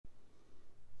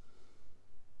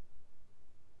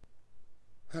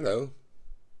Hello,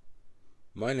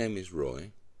 my name is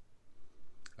Roy,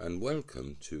 and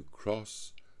welcome to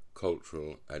Cross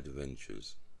Cultural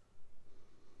Adventures.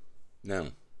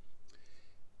 Now,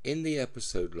 in the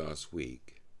episode last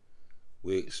week,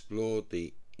 we explored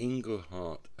the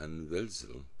Inglehart and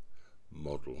Welzel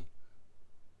model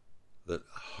that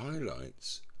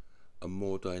highlights a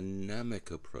more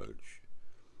dynamic approach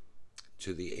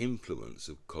to the influence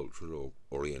of cultural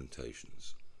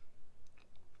orientations.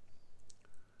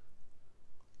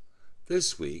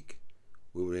 This week,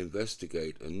 we will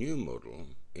investigate a new model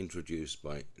introduced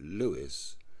by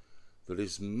Lewis that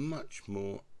is much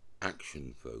more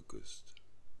action-focused.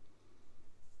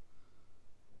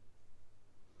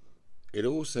 It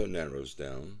also narrows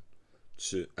down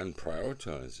to and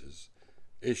prioritizes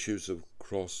issues of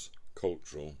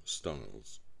cross-cultural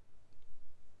styles.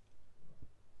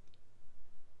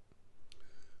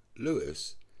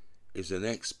 Lewis is an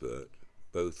expert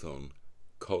both on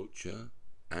culture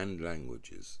and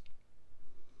languages.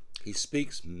 He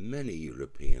speaks many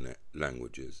European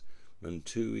languages and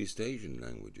 2 East Asian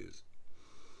languages.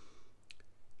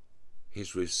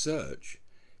 His research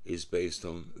is based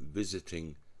on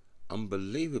visiting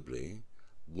unbelievably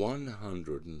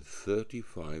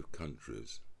 135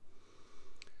 countries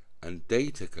and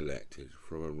data collected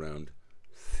from around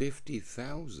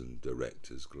 50,000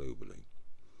 directors globally.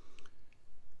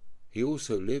 He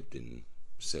also lived in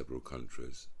several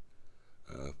countries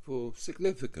for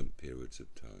significant periods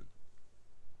of time.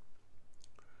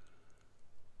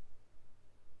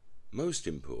 Most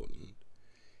important,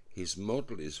 his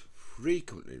model is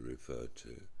frequently referred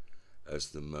to as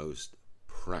the most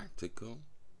practical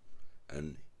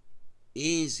and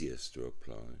easiest to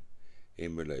apply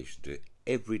in relation to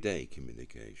everyday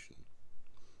communication.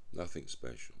 Nothing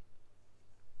special.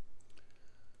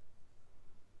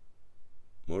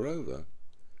 Moreover,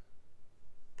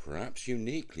 perhaps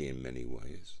uniquely in many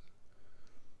ways,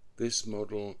 this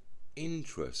model,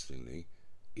 interestingly,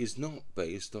 is not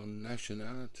based on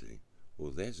nationality,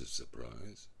 or there's a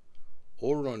surprise,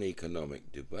 or on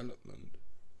economic development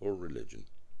or religion,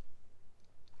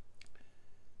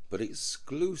 but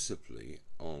exclusively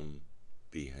on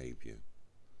behaviour.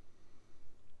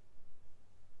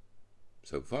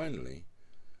 So finally,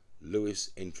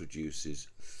 Lewis introduces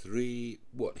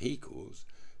what he calls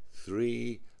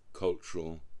three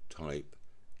cultural type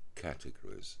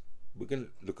categories. We're going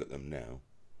to look at them now.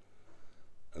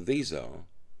 And these are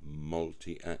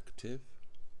multi-active,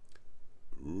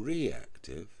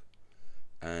 reactive,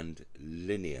 and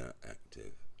linear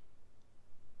active.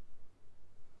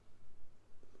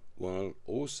 While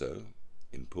also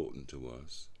important to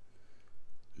us,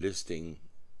 listing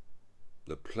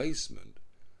the placement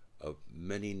of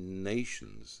many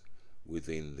nations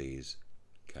within these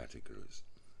categories.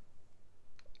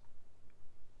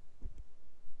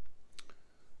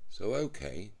 So,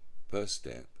 okay, first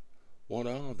step, what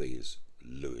are these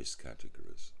Lewis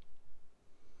categories?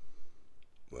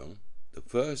 Well, the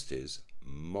first is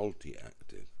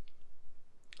multi-active.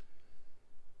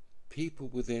 People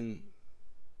within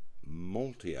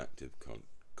multi-active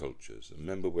cultures,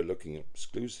 remember we're looking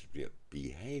exclusively at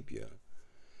behaviour,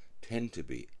 tend to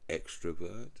be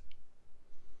extrovert,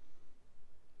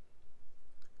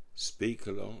 speak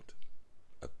a lot,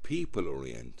 are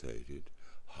people-orientated,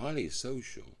 highly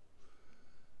social,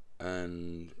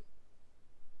 and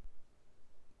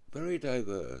very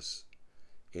diverse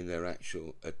in their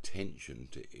actual attention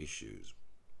to issues.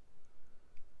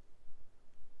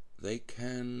 They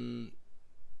can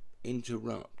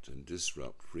interrupt and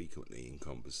disrupt frequently in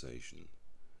conversation,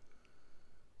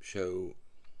 show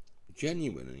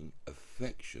genuine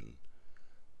affection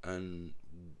and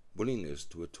willingness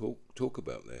to talk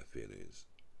about their feelings.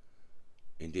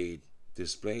 Indeed,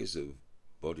 displays of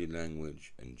body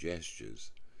language and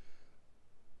gestures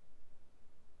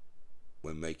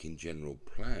when making general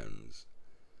plans,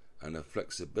 and a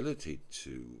flexibility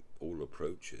to all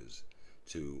approaches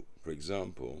to, for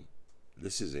example,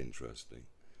 this is interesting,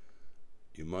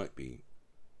 you might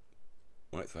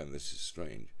find this is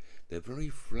strange, they're very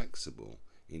flexible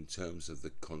in terms of the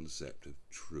concept of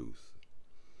truth.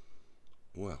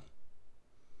 Well,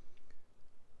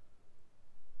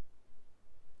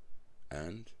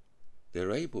 and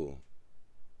they're able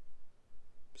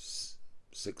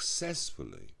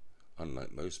successfully,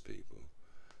 unlike most people,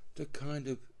 to kind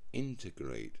of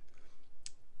integrate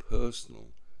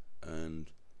personal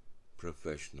and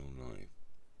professional life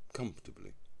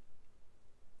comfortably.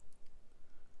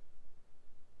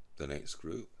 The next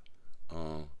group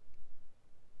are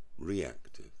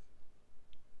reactive.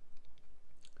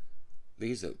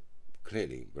 These are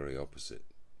clearly very opposite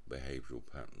behavioural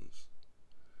patterns.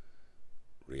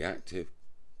 Reactive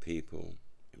people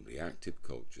in reactive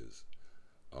cultures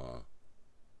are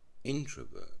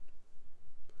introvert.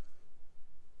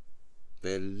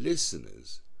 They're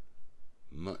listeners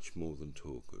much more than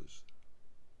talkers.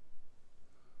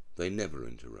 They never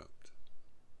interrupt.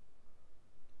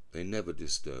 They never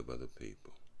disturb other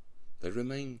people. They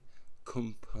remain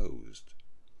composed,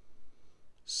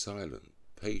 silent,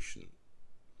 patient.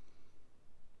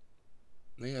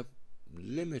 They have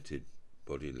limited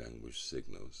body language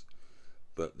signals,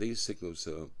 but these signals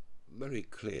are very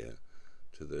clear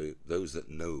to those that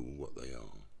know what they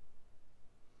are.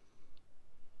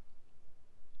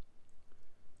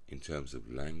 In terms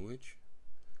of language,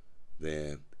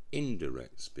 they're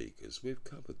indirect speakers. We've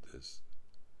covered this.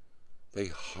 They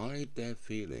hide their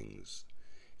feelings.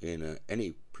 In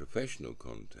any professional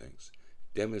context,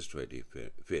 demonstrating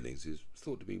feelings is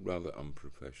thought to be rather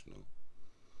unprofessional.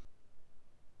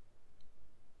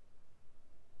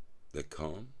 They're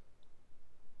calm.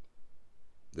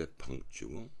 They're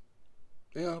punctual.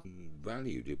 They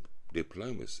value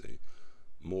diplomacy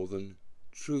more than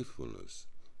truthfulness.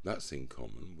 That's in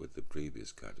common with the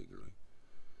previous category.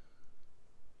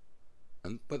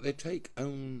 But they take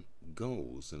own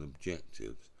goals and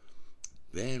objectives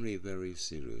very, very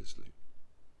seriously.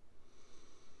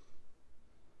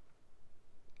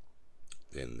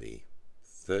 Then the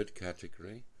third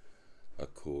category are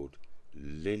called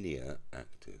linear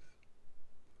active.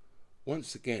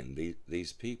 Once again,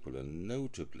 these people are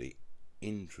notably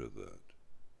introvert.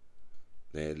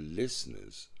 They're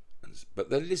listeners, but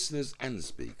they're listeners and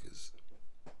speakers.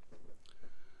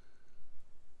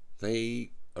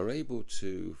 They are able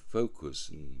to focus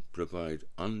and provide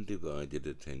undivided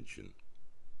attention.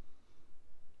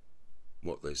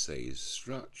 What they say is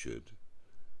structured,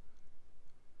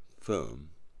 firm,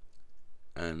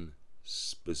 and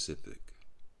specific.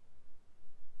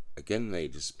 Again, they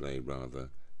display rather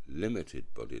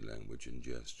limited body language and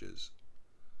gestures.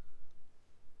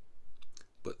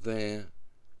 But they're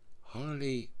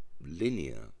highly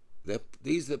linear.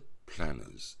 These are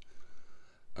planners,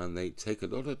 and they take a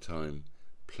lot of time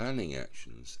planning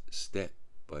actions step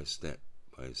by step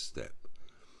by step,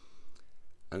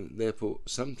 and therefore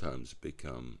sometimes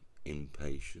become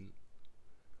impatient.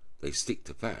 They stick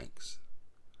to facts,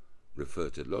 refer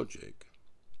to logic,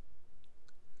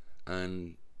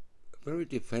 and are very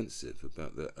defensive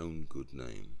about their own good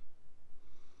name.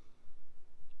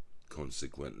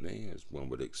 Consequently, as one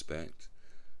would expect,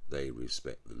 they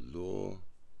respect the law.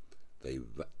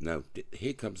 Now,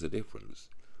 here comes the difference.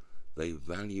 They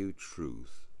value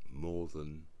truth more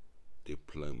than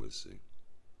diplomacy.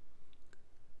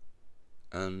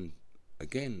 And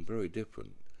again, very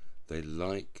different. They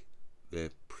like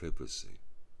their privacy.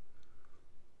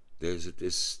 There's a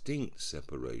distinct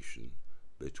separation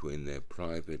between their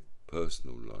private,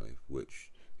 personal life,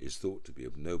 which is thought to be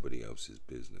of nobody else's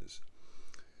business,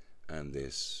 and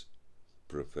this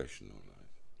professional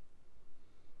life.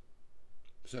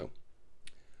 So,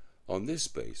 on this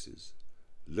basis,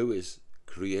 Lewis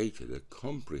created a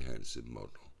comprehensive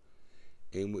model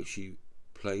in which he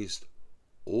placed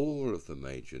all of the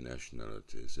major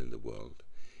nationalities in the world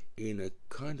in a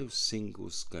kind of single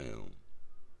scale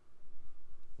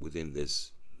within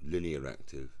this linear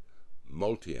active,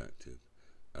 multi-active,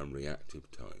 and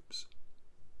reactive types.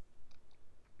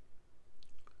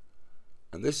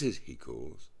 And this is, he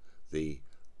calls, the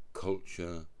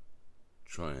culture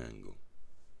triangle.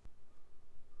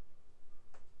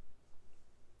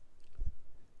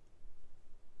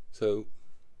 So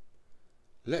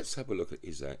let's have a look at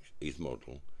his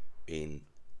model in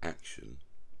action.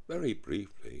 Very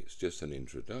briefly, it's just an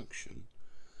introduction,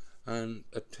 and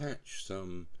attach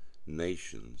some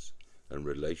nations and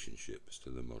relationships to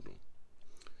the model.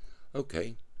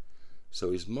 Okay,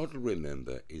 so his model,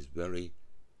 remember, is very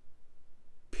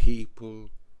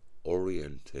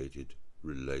people-orientated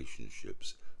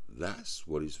relationships. That's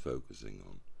what he's focusing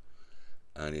on.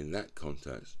 And in that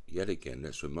context, yet again,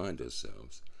 let's remind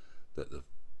ourselves that the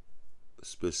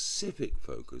specific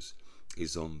focus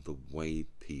is on the way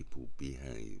people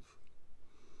behave.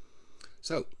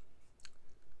 So,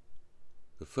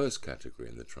 the first category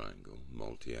in the triangle,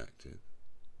 multi-active,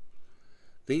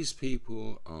 these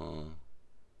people are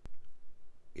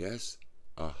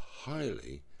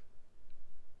highly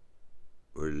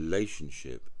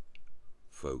relationship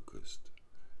focused.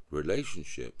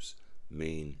 Relationships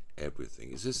mean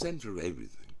everything. It's the center of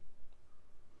everything.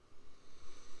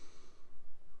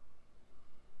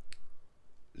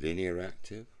 Linear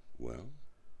active, well,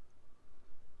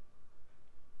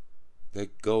 they're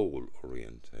goal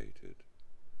orientated.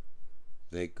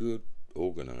 They're good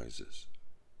organizers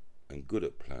and good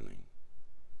at planning.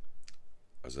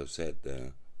 As I've said,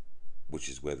 they're which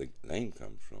is where the name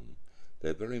comes from,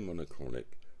 they're very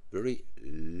monochronic, very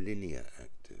linear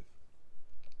active.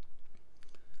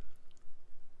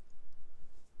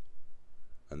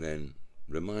 And then,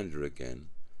 reminder again,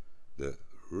 the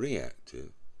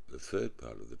reactive, the third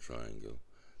part of the triangle,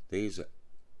 these are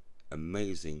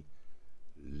amazing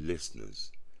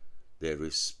listeners. They're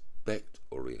respect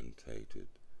orientated.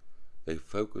 They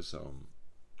focus on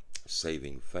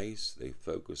saving face. They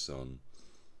focus on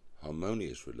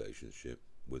harmonious relationship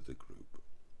with the group.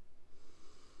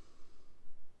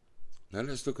 Now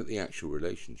let's look at the actual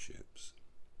relationships.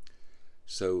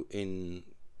 So in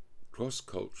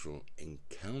cross-cultural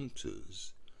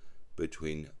encounters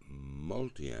between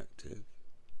multi-active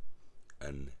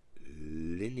and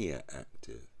linear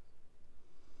active,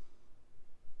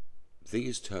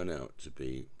 these turn out to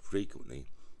be frequently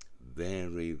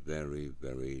very, very,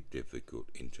 very difficult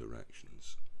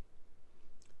interactions.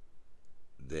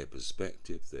 Their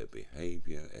perspective, their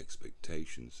behaviour,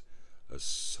 expectations are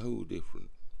so different.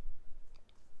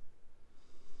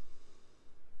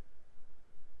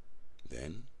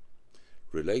 Then,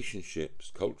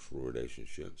 relationships, cultural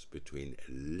relationships between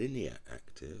linear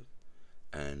active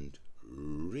and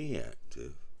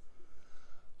reactive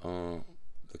are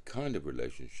the kind of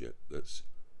relationship that's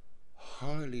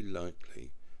highly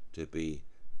likely to be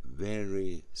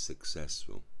very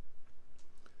successful,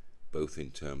 both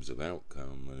in terms of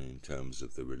outcome and in terms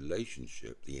of the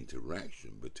relationship, the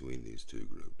interaction between these two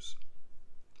groups.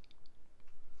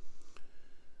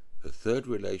 The third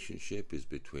relationship is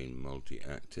between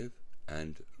multi-active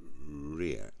and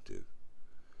reactive.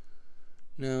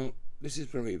 Now, this is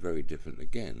very, very different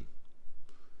again.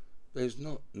 There's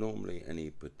not normally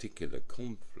any particular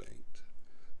conflict,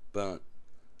 but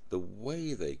the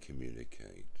way they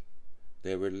communicate,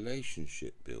 their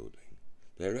relationship building,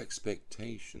 their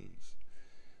expectations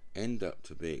end up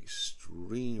to be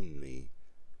extremely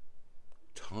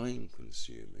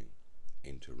time-consuming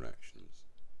interactions.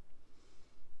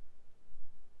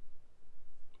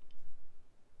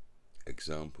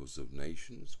 Examples of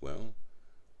nations, well,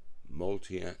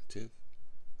 multi-active,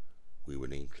 we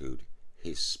would include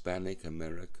Hispanic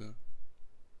America.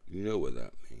 You know what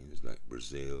that means, like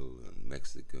Brazil and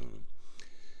Mexico.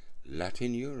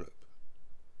 Latin Europe.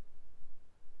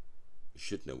 You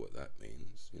should know what that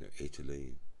means. You know,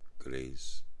 Italy,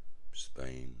 Greece,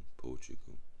 Spain,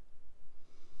 Portugal.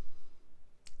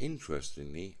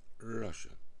 Interestingly,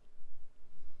 Russia.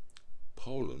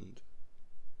 Poland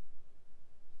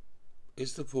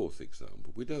is the fourth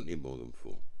example. We don't need more than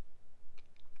four.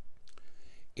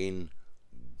 In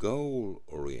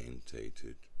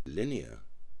goal-orientated, linear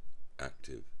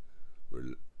active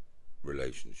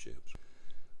relationships,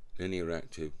 linear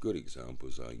active good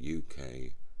examples are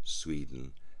UK,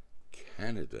 Sweden,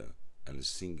 Canada and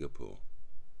Singapore.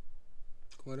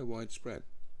 Quite a widespread.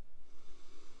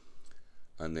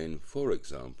 And then four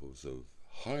examples of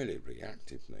highly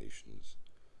reactive nations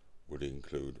would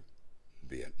include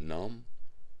Vietnam,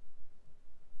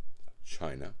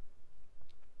 China,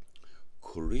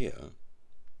 Korea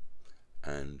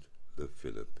and the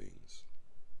Philippines.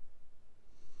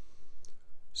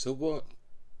 So what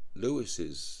Lewis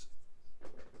is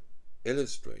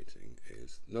illustrating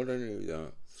is not only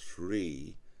are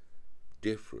three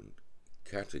different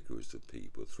categories of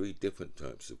people, three different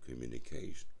types of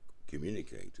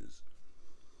communicators,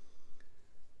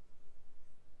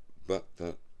 but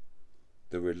that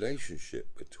the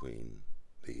relationship between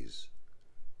these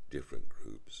different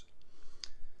groups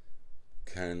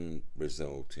can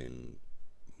result in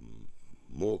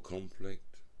more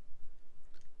conflict,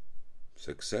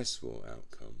 successful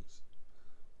outcomes,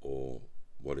 or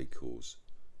what he calls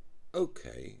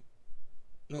okay,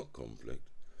 not conflict,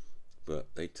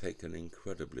 but they take an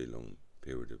incredibly long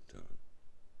period of time.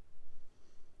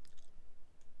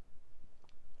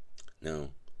 Now,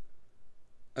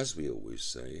 as we always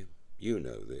say, you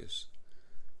know this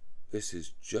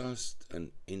is just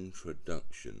an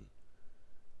introduction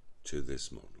to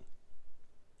this model.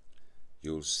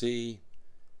 You'll see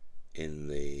in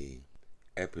the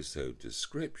episode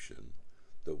description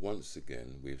that once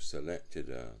again we've selected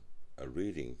a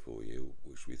reading for you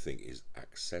which we think is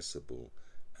accessible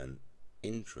and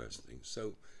interesting.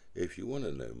 So if you want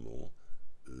to know more,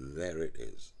 there it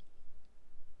is.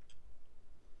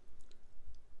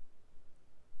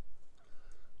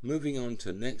 Moving on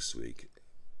to next week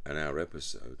and our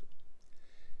episode,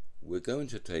 we're going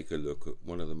to take a look at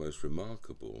one of the most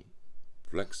remarkable,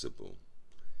 flexible,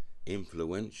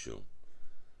 influential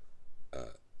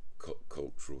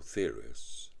cultural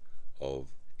theorists of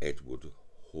Edward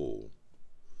Hall.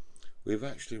 We've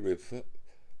actually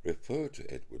referred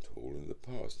to Edward Hall in the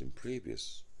past, in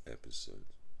previous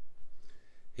episodes.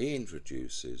 he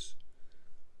introduces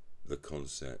the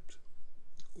concept,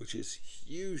 which is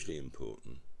hugely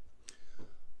important,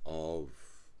 of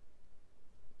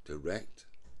direct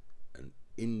and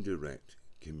indirect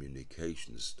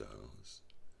communication styles.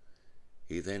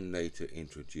 He then later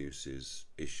introduces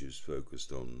issues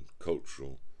focused on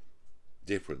cultural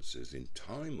differences in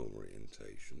time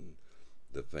orientation,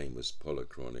 the famous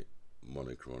polychronic,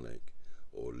 monochronic,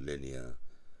 or linear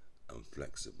and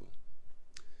flexible.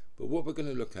 But what we're going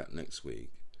to look at next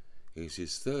week is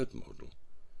his third model,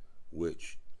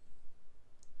 which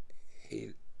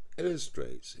he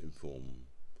illustrates in form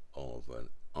of an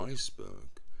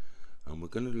iceberg, and we're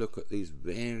going to look at these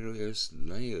various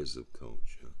layers of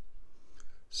culture,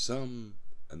 some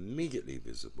immediately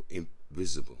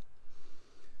visible,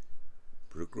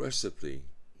 progressively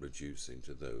reducing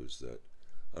to those that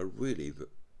are really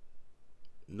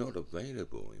not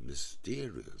available,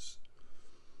 mysterious,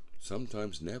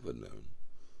 sometimes never known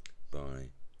by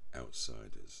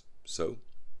outsiders. So,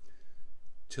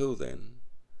 till then,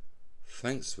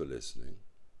 thanks for listening.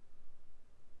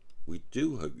 We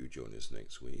do hope you join us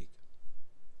next week.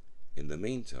 In the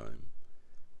meantime,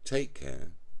 take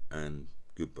care and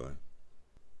goodbye.